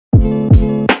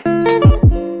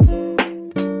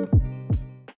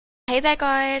there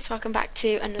guys, welcome back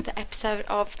to another episode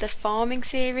of the farming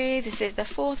series. This is the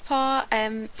fourth part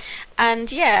and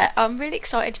yeah, I'm really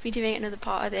excited to be doing another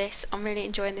part of this. I'm really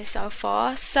enjoying this so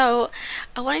far, so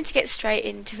I wanted to get straight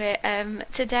into it.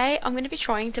 Today I'm going to be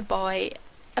trying to buy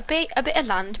a bit of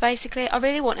land. Basically I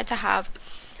really wanted to have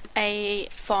a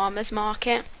farmer's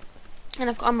market and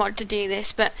I've got a mod to do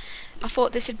this, but I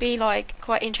thought this would be like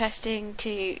quite interesting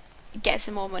to get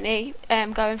some more money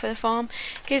going for the farm,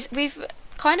 because we've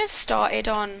kind of started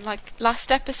on, like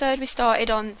last episode we started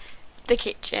on the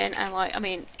kitchen, and like I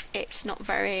mean it's not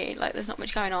very, like there's not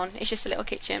much going on, it's just a little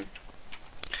kitchen,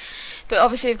 but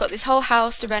obviously we've got this whole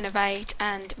house to renovate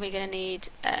and we're gonna need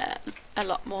a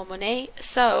lot more money.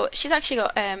 So she's actually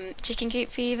got Chicken Coop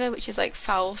Fever, which is like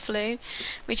fowl flu,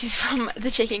 which is from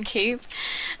the Chicken Coop.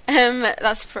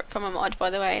 That's from a mod, by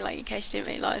the way, like in case you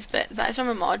didn't realise, but that is from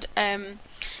a mod.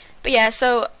 But yeah,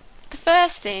 so the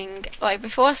first thing, like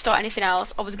before I start anything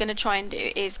else, I was going to try and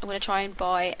do is I'm going to try and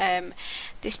buy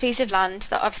this piece of land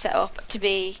that I've set up to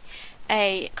be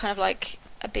a kind of like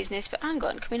a business. But hang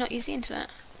on, can we not use the internet?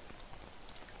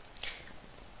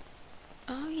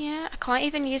 Oh yeah, I can't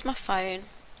even use my phone.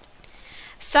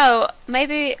 So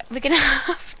maybe we're going to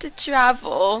have to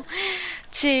travel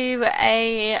to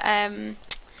a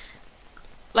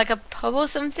like a pub or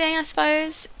something, I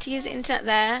suppose, to use the internet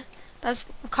there. That's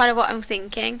kind of what I'm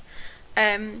thinking.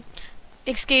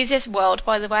 Excuse this world,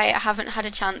 by the way, I haven't had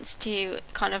a chance to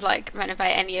kind of like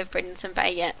renovate any of Briddenton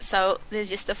Bay yet, so there's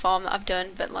just the farm that I've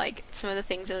done, but like some of the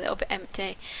things are a little bit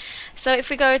empty. So if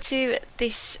we go to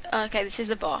this, okay, this is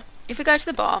the bar. If we go to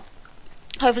the bar,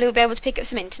 hopefully we'll be able to pick up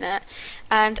some internet,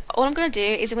 and all I'm going to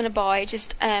do is I'm going to buy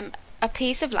just a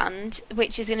piece of land,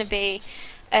 which is going to be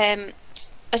a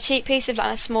cheap piece of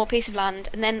land, a small piece of land,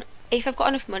 and then if I've got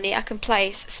enough money I can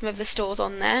place some of the stores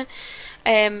on there,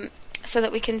 so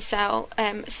that we can sell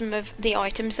some of the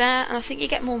items there, and I think you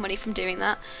get more money from doing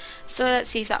that. So let's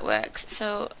see if that works.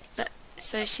 So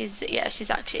she's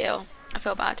actually ill. I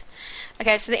feel bad.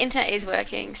 Okay, so the internet is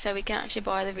working, so we can actually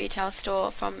buy the retail store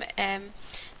from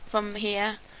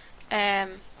here.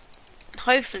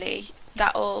 Hopefully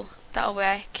that'll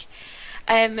work.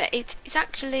 It's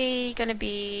actually going to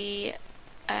be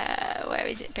where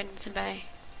is it? Briddenton Bay.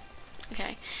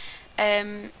 Okay,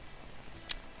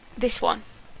 this one.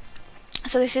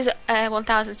 So this is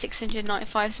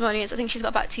 1,695 simoleons. I think she's got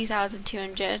about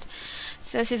 2,200.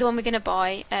 So this is the one we're gonna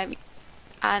buy,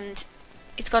 and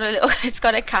it's got a little, it's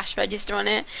got a cash register on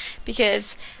it,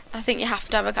 because I think you have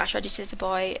to have a cash register to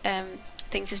buy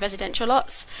things as residential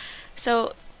lots.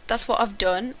 So that's what I've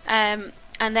done, and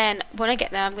then when I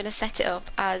get there, I'm gonna set it up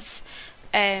as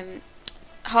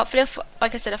hopefully,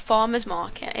 like I said, a farmer's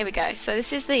market. Here we go. So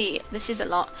this is a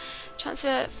lot.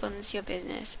 Transfer funds to your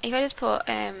business. If I just put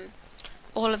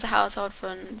all of the household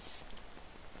funds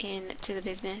into the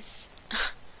business,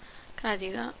 can I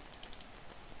do that?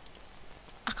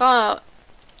 I can't.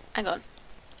 Hang on.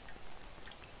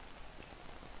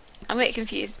 I'm a bit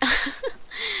confused.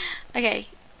 Okay,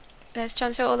 let's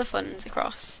transfer all the funds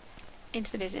across into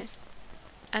the business,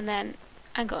 and then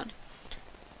hang on.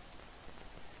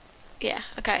 Yeah,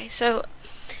 okay, so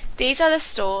these are the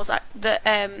stores that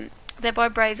they're by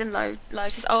Brazen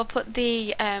Lotus. I'll put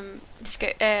the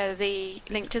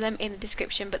link to them in the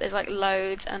description, but there's like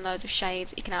loads and loads of shades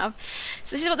that you can have.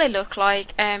 So this is what they look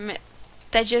like.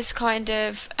 They're just kind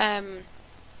of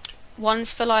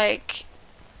ones for like,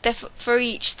 they're for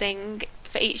each thing,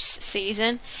 for each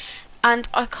season, and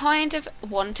I kind of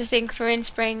want to think for in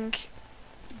spring,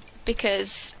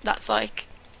 because that's like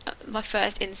my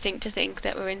first instinct to think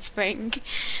that we're in spring.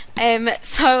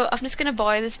 So I'm just going to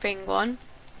buy the spring one.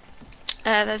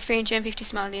 There's 350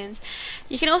 simoleons.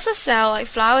 You can also sell like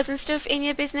flowers and stuff in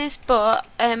your business, but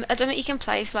I don't think you can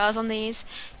place flowers on these.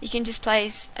 You can just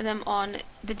place them on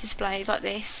the displays like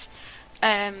this,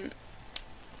 and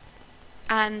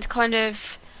kind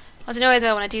of, I don't know whether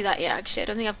I want to do that yet. Actually, I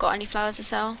don't think I've got any flowers to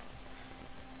sell.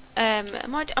 I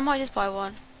might just buy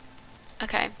one.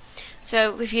 Okay,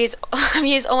 so we've used I've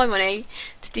used all my money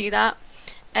to do that.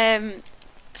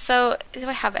 So do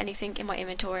I have anything in my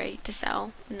inventory to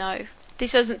sell? No.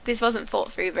 This wasn't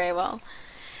thought through very well.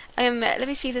 Let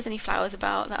me see if there's any flowers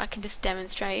about that I can just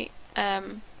demonstrate.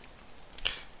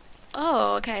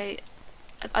 Oh, okay.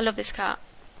 I love this cat.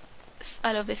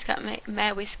 I love this cat.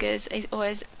 Mayor Whiskers is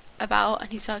always about,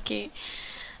 and he's so cute.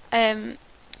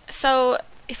 So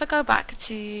if I go back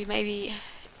to maybe,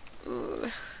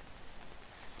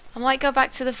 I might go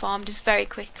back to the farm just very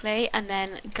quickly and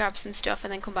then grab some stuff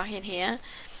and then come back in here.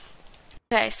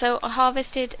 Okay, so I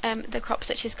harvested the crops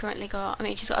that she's currently got. I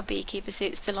mean, she's got a beekeeper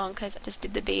suit still on because I just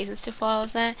did the bees and stuff while I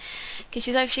was there. Because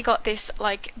she's actually got this,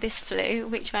 like, this flu,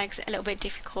 which makes it a little bit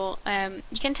difficult. You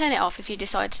can turn it off if you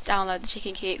decide to download the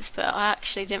Chicken Coops, but I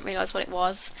actually didn't realise what it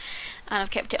was, and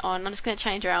I've kept it on. I'm just going to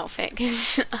change her outfit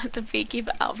because the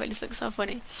beekeeper outfit just looks so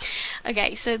funny.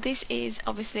 Okay, so this is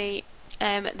obviously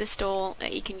the stall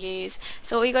that you can use.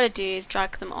 So all you got to do is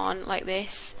drag them on like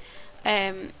this.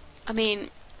 I mean,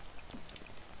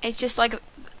 it's just like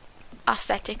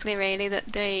aesthetically really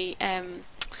that the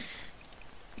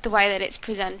way that it's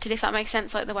presented, if that makes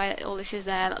sense, like the way that all this is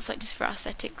there, that's like just for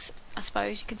aesthetics, I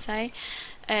suppose you could say.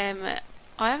 I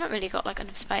haven't really got like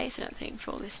enough space, I don't think, for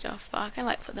all this stuff, but I can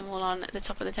like put them all on at the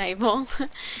top of the table.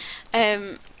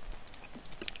 And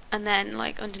then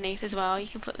like underneath as well you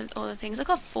can put all the things. I've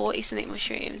got 40 something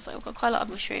mushrooms, like I've got quite a lot of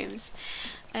mushrooms.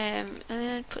 And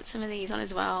then I'd put some of these on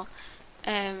as well.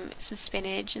 Some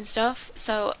spinach and stuff,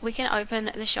 so we can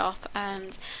open the shop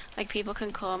and like people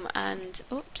can come and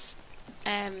I'll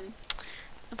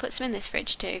put some in this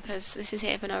fridge too because this is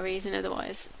here for no reason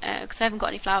otherwise, because I haven't got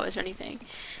any flowers or anything.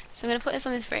 So I'm going to put this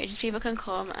on this fridge. People can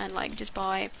come and like just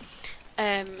buy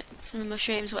some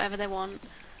mushrooms, whatever they want.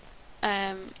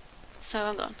 So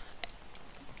hang on,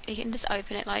 you can just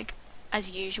open it like as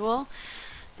usual.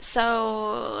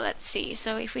 So let's see,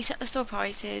 so if we set the store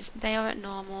prices, they are at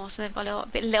normal, so they've got a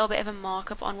little bit of a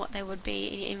markup on what they would be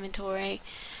in your inventory.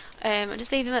 I'll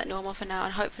just leave them at normal for now,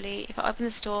 and hopefully if I open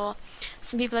the store,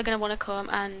 some people are going to want to come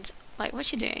and, like, what's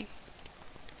she doing?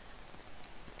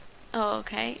 Oh,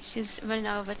 okay, she's running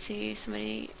over to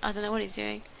somebody, I don't know what he's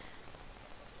doing.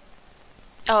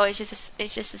 Oh, it's just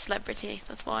a celebrity,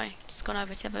 that's why. Just gone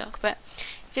over to have a look. But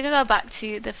if you can go back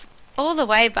to the all the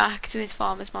way back to this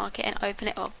farmer's market and open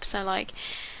it up, so like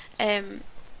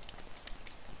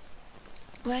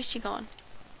where's she gone?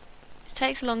 It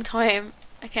takes a long time.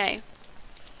 Okay,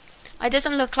 it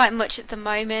doesn't look like much at the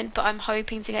moment, but I'm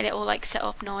hoping to get it all like set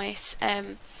up nice.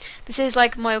 This is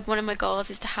like one of my goals,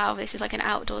 is to have this is like an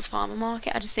outdoors farmer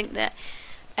market. I just think that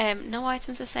no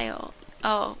items for sale.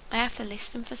 Oh, I have to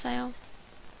list them for sale.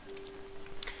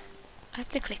 I have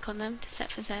to click on them to set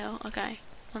for sale. Okay,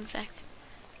 one sec.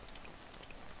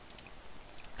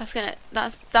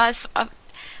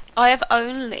 I have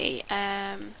only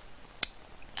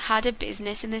had a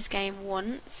business in this game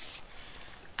once,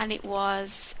 and it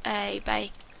was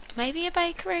maybe a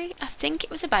bakery. I think it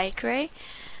was a bakery,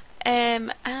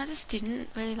 and I just didn't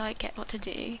really like get what to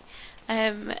do,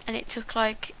 and it took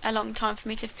like a long time for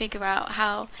me to figure out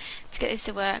how to get this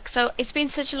to work. So it's been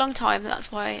such a long time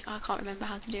that's why I can't remember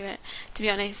how to do it, to be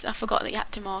honest. I forgot that you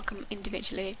had to mark them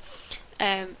individually.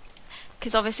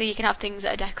 Because obviously you can have things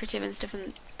that are decorative and stuff,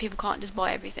 and people can't just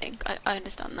buy everything. I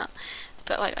understand that,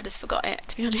 but like I just forgot it,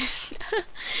 to be honest.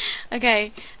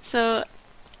 Okay, so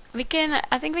we can.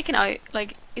 I think we can I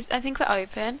think we're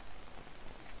open.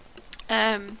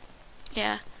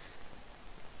 Yeah.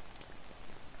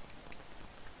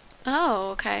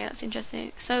 Oh, okay, that's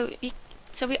interesting. So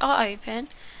we are open.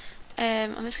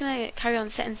 I'm just gonna carry on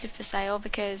setting stuff for sale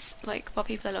because like while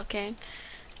people are looking.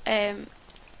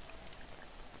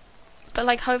 But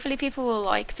like hopefully people will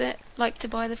like to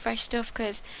buy the fresh stuff,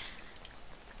 because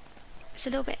it's a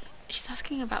little bit. She's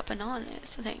asking about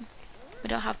bananas. I think we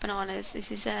don't have bananas.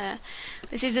 This is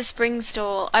a spring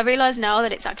store. I realise now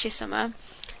that it's actually summer,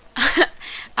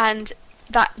 and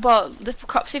that, well, the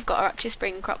crops we've got are actually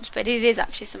spring crops, but it is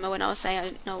actually summer. When I was saying I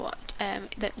didn't know what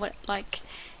like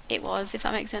it was, if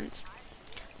that makes sense.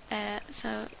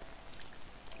 So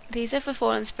these are for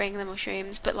fall and spring, the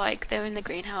mushrooms, but like they're in the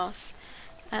greenhouse.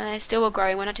 And they still were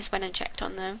growing when I just went and checked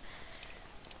on them.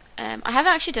 I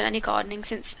haven't actually done any gardening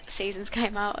since seasons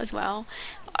came out as well.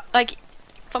 Like,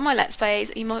 from my Let's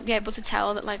Plays, you might be able to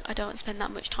tell that like I don't spend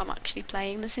that much time actually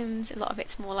playing The Sims. A lot of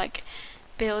it's more like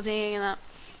building and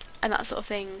that sort of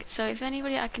thing. So is there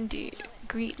anybody I can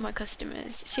greet my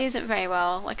customers? She isn't very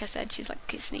well, like I said, she's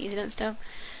like sneezing and stuff.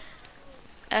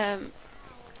 I'm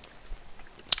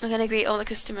gonna greet all the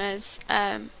customers.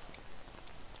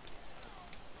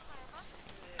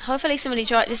 Hopefully somebody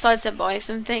decides to buy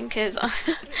something, because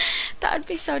that would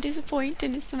be so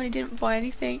disappointing if somebody didn't buy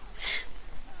anything.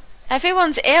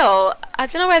 Everyone's ill. I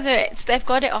don't know whether they've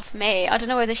got it off me. I don't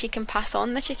know whether she can pass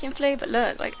on the chicken flu, but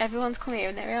look, like everyone's come here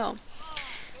and they're ill.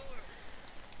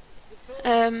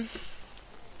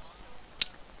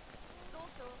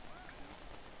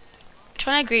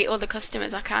 Trying to greet all the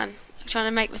customers I can. I'm trying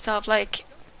to make myself like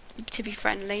to be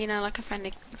friendly, you know, like a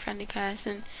friendly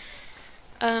person.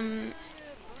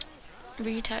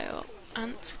 Retail,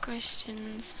 answer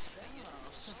questions.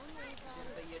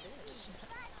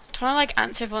 trying to like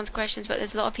answer everyone's questions, but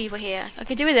there's a lot of people here. I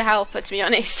could do with a helper, to be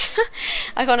honest.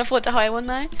 I can't afford to hire one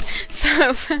though.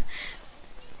 So,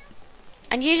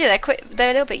 and usually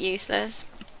they're a little bit useless.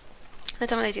 They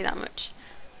don't really do that much.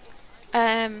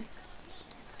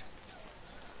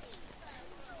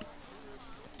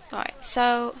 Right,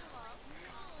 so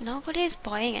nobody's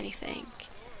buying anything.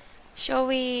 Shall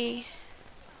we?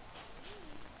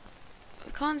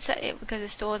 We can't set it because the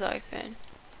store's open.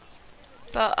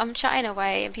 But I'm chatting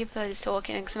away and people are just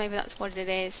talking, so maybe that's what it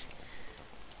is.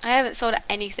 I haven't sold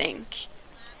anything.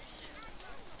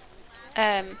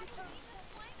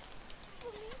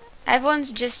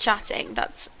 Everyone's just chatting.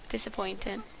 That's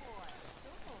disappointing.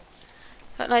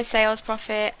 Got no sales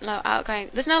profit, no outgoing.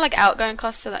 There's no like outgoing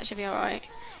costs, so that should be alright.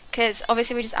 Because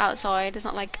obviously we're just outside. It's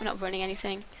not like we're not running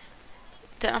anything.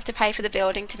 Don't have to pay for the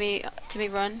building to be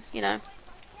run, you know.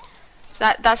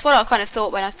 So that's what I kind of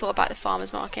thought when I thought about the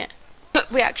farmers market.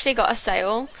 We actually got a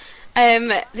sale.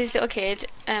 This little kid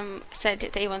said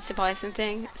that he wants to buy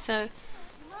something, so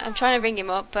I'm trying to ring him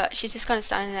up, but she's just kind of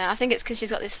standing there. I think it's because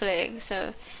she's got this flu.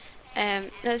 So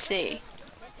let's see.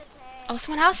 Oh,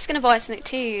 someone else is going to buy something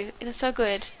too. That's so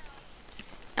good.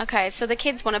 Okay, so the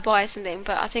kids want to buy something,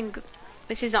 but I think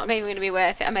this is not even going to be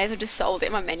worth it. I may as well just sold it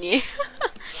in my menu.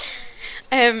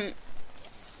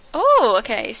 Oh,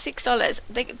 okay, $6.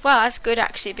 Well, that's good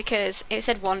actually, because it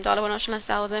said $1 when I was trying to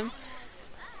sell them.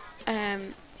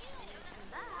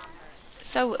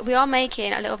 So we are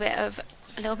making a little bit of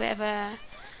a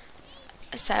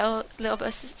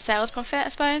sales profit, I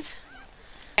suppose.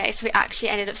 Okay, so we actually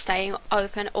ended up staying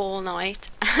open all night,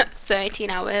 13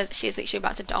 hours. She's literally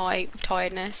about to die of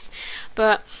tiredness,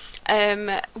 but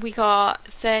we got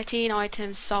 13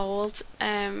 items sold,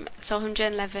 so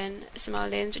 111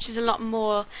 simoleons, which is a lot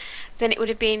more than it would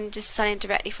have been just selling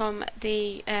directly from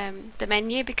the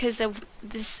menu, because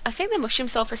I think the mushroom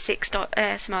sold for 6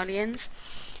 simoleons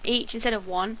each instead of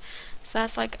 1, so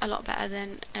that's like a lot better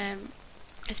than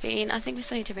it's been. I think we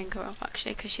still need to ring her up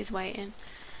actually because she's waiting,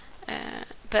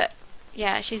 but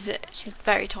yeah, she's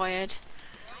very tired.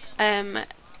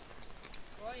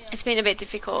 It's been a bit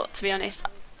difficult, to be honest,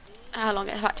 how long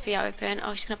it's had to be open.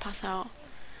 Oh, she's gonna pass out.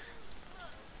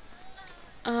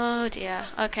 Oh dear.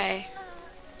 Okay.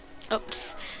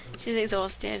 Oops. She's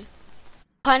exhausted.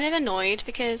 Kind of annoyed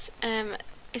because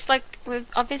it's like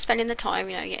I've been spending the time,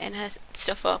 you know, getting her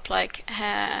stuff up, like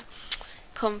her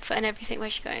comfort and everything.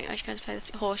 Where's she going? Oh, she's going to play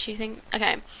the horseshoe thing.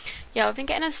 Okay. Yeah, I've been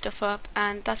getting her stuff up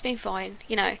and that's been fine,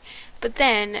 you know. But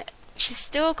then she's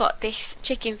still got this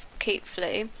chicken coop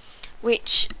flu,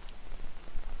 which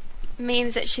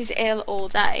means that she's ill all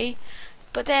day.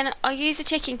 But then I use a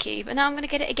chicken coop and now I'm going to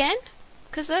get it again.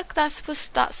 Because look, that's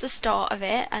the start of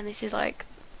it, and this is like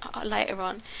later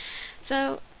on.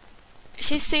 So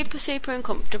she's super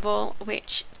uncomfortable,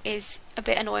 which is a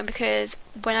bit annoying because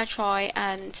when I try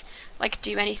and like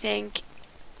do anything,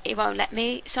 it won't let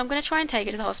me. So I'm going to try and take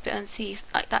her to the hospital and see if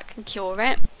like that can cure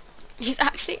it. He's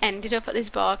actually ended up at this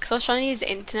bar because I was trying to use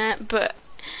the internet, but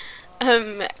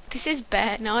this is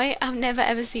bear night. I've never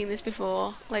ever seen this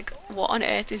before. Like, what on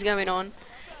earth is going on?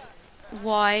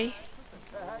 Why?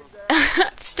 I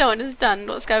just don't understand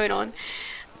what's going on.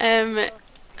 I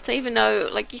don't even know,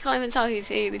 like, you can't even tell who's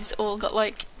who. They just all got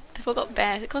like, they've all got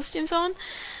bear costumes on,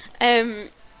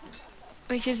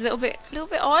 which is a little bit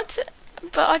odd.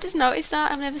 But I just noticed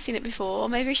that. I've never seen it before.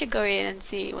 Maybe we should go in and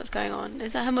see what's going on.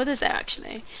 Is that her mother's there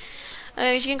actually?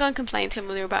 She can go and complain to her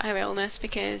mother about her illness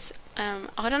because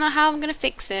I don't know how I'm going to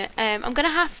fix it. I'm going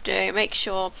to have to make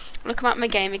sure when I come out of my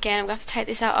game again, I'm going to have to take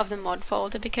this out of the mod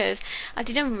folder because I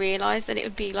didn't realise that it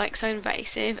would be like so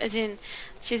invasive, as in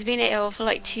she's been ill for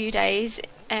like 2 days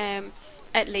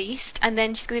at least, and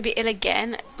then she's going to be ill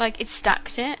again, like it's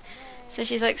stacked it. So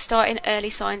she's like starting early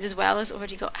signs as well as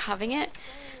already having it,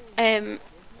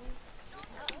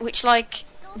 which like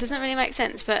doesn't really make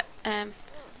sense, but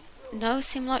no,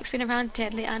 Sim likes being around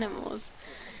deadly animals.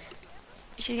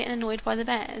 She's getting annoyed by the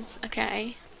bears.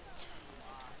 Okay.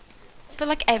 But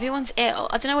like everyone's ill.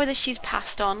 I don't know whether she's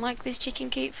passed on like this chicken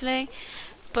coop flu,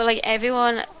 but like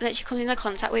everyone that she comes into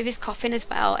contact with is coughing as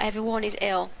well. Everyone is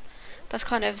ill. That's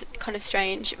kind of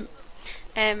strange.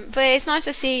 But it's nice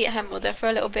to see her mother for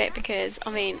a little bit because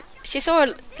I mean she saw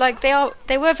her, like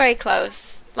they were very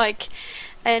close, like,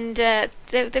 and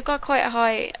they've got quite a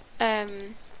high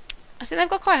I think they've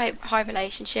got quite high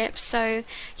relationships, so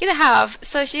yeah, they have.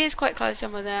 So she is quite close to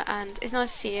her mother, and it's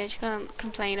nice to see her. She can't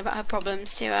complain about her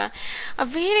problems to her. I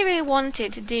really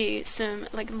wanted to do some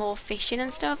like more fishing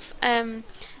and stuff, but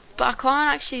I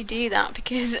can't actually do that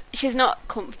because she's not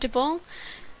comfortable.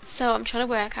 So I'm trying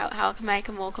to work out how I can make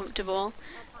her more comfortable.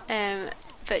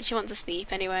 But she wants to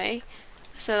sleep anyway.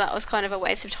 so that was kind of a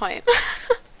waste of time.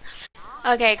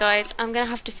 Okay guys, I'm gonna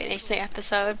have to finish the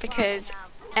episode because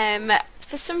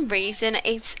for some reason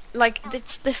it's like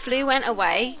the flu went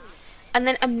away and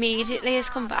then immediately it's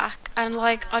come back, and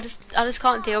like I just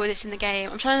can't deal with this in the game.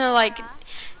 I'm trying to like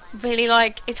really,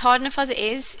 like, it's hard enough as it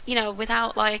is, you know,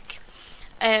 without like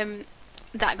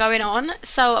that going on,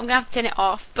 so I'm gonna have to turn it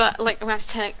off. But like I'm gonna have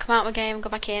to come out of my game and go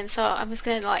back in, so I'm just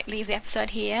gonna like leave the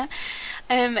episode here.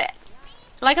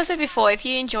 Like I said before, if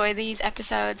you enjoy these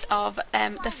episodes of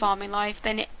the farming life,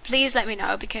 then please let me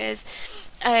know, because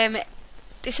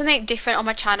there's something different on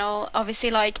my channel.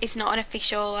 Obviously, like, it's not an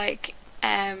official like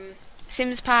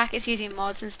Sims pack, it's using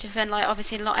mods and stuff, and like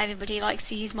obviously not everybody likes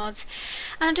to use mods,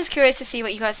 and I'm just curious to see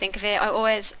what you guys think of it. I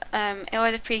always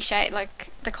appreciate like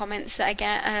the comments that I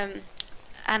get,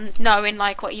 and knowing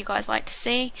like what you guys like to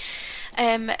see.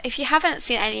 If you haven't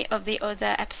seen any of the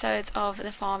other episodes of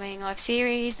the Farming Life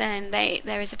series, then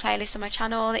there is a playlist on my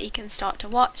channel that you can start to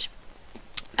watch.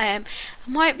 I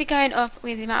might be going up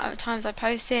with the amount of times I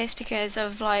post this, because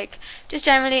of like just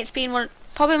generally it's been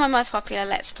probably my most popular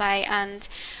Let's Play, and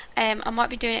I might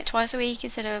be doing it twice a week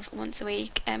instead of once a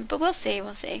week, but we'll see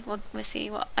we'll see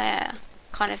what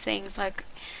kind of things like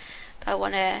I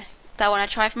want to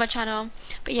try for my channel.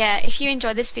 But yeah, if you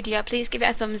enjoyed this video, please give it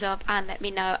a thumbs up and let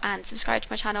me know, and subscribe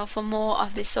to my channel for more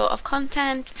of this sort of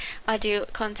content. I do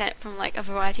content from like a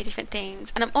variety of different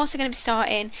things, and I'm also going to be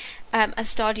starting a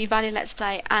Stardew Valley Let's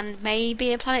Play and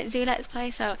maybe a Planet Zoo Let's Play,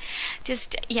 so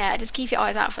just keep your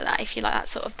eyes out for that if you like that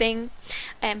sort of thing.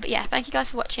 But yeah, thank you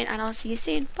guys for watching, and I'll see you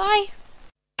soon. Bye.